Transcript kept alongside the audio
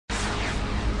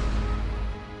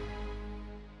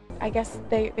I guess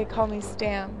they call me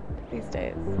Stam these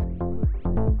days.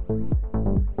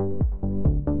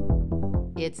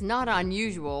 It's not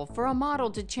unusual for a model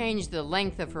to change the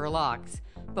length of her locks,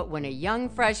 but when a young,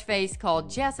 fresh face called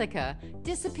Jessica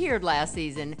disappeared last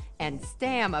season and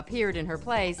Stam appeared in her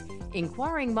place,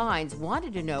 inquiring minds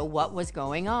wanted to know what was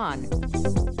going on.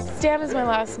 Stam is my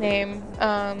last name,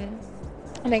 and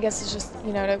I guess it's just,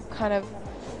 to kind of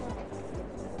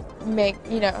make,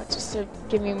 just to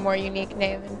give me a more unique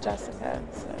name than Jessica.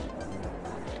 So.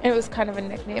 And it was kind of a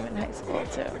nickname in high school,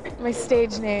 too. My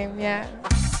stage name, yeah.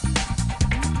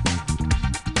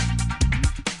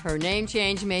 Her name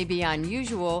change may be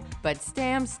unusual, but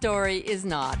Stam's story is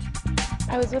not.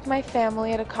 I was with my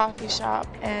family at a coffee shop,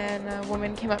 and a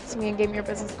woman came up to me and gave me her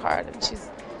business card, and she's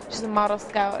a model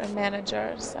scout and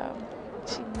manager, so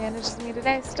she manages me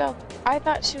today still. I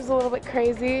thought she was a little bit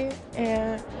crazy,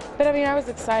 but I mean, I was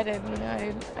excited,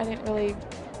 I didn't really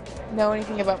know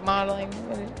anything about modeling,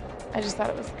 and I just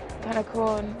thought it was kind of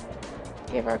cool and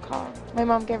gave her a call. My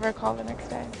mom gave her a call the next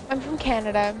day. I'm from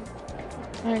Canada.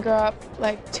 I grew up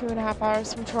like 2.5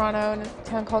 hours from Toronto in a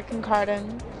town called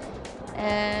Kincardine,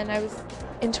 and I was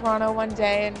in Toronto one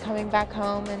day and coming back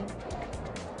home and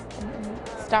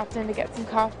stopped in to get some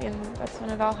coffee, and that's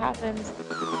when it all happened.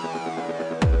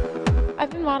 I've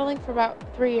been modeling for about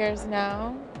 3 years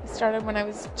now. I started when I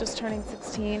was just turning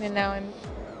 16, and now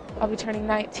I'll be turning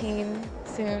 19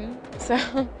 soon. So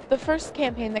the first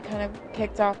campaign that kind of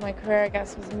kicked off my career, I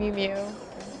guess, was Miu Miu,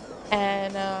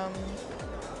 and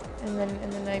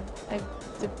then I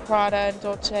did Prada and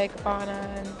Dolce & Gabbana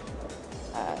and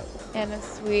Anna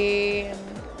Sui and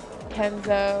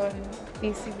Kenzo and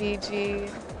BCBG,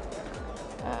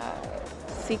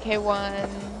 CK1,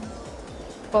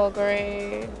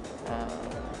 Bulgari,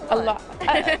 a lot.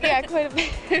 Yeah, quite a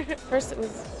bit. First it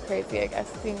was crazy, I guess,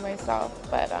 seeing myself,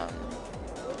 but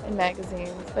in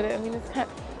magazines. But I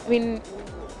mean,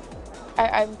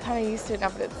 I'm kind of used to it now,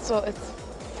 but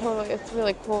it's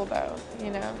really cool though,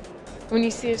 When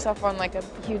you see yourself on like a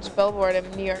huge billboard in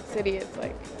New York City, it's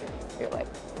like, you're like,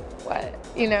 what?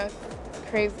 It's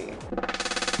crazy.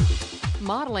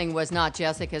 Modeling was not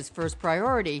Jessica's first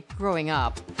priority growing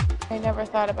up. I never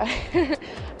thought about it.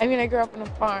 I mean, I grew up on a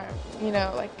farm,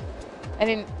 like, I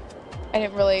didn't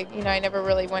really, I never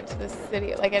really went to the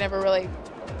city. Like, I never really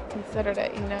considered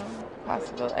it,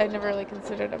 possible. I never really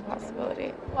considered it a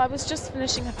possibility. Well, I was just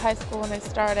finishing up high school when I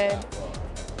started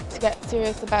to get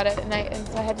serious about it, and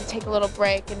so I had to take a little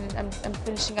break, and I'm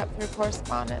finishing up through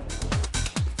correspondence.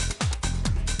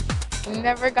 I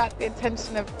never got the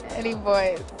attention of any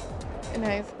boys in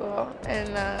high school,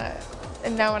 and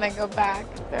now when I go back,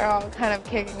 they're all kind of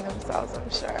kicking themselves, I'm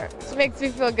sure. It makes me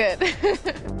feel good.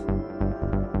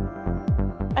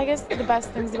 I guess the best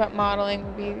things about modeling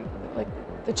would be like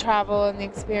the travel and the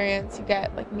experience you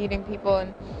get, like meeting people,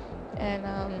 and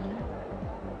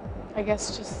I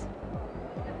guess just,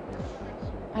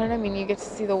 I don't know, I mean, you get to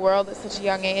see the world at such a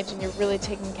young age, and you're really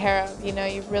taken care of, you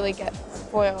really get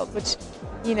spoiled, which,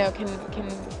 can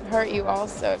hurt you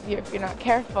also if you're not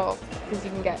careful, because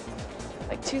you can get,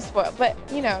 like, too spoiled. But,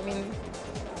 I mean,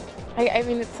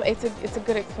 it's a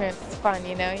good experience. It's fun,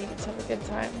 you get to have a good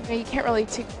time. You can't really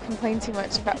complain too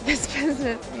much about this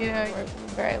business, We're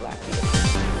very lucky.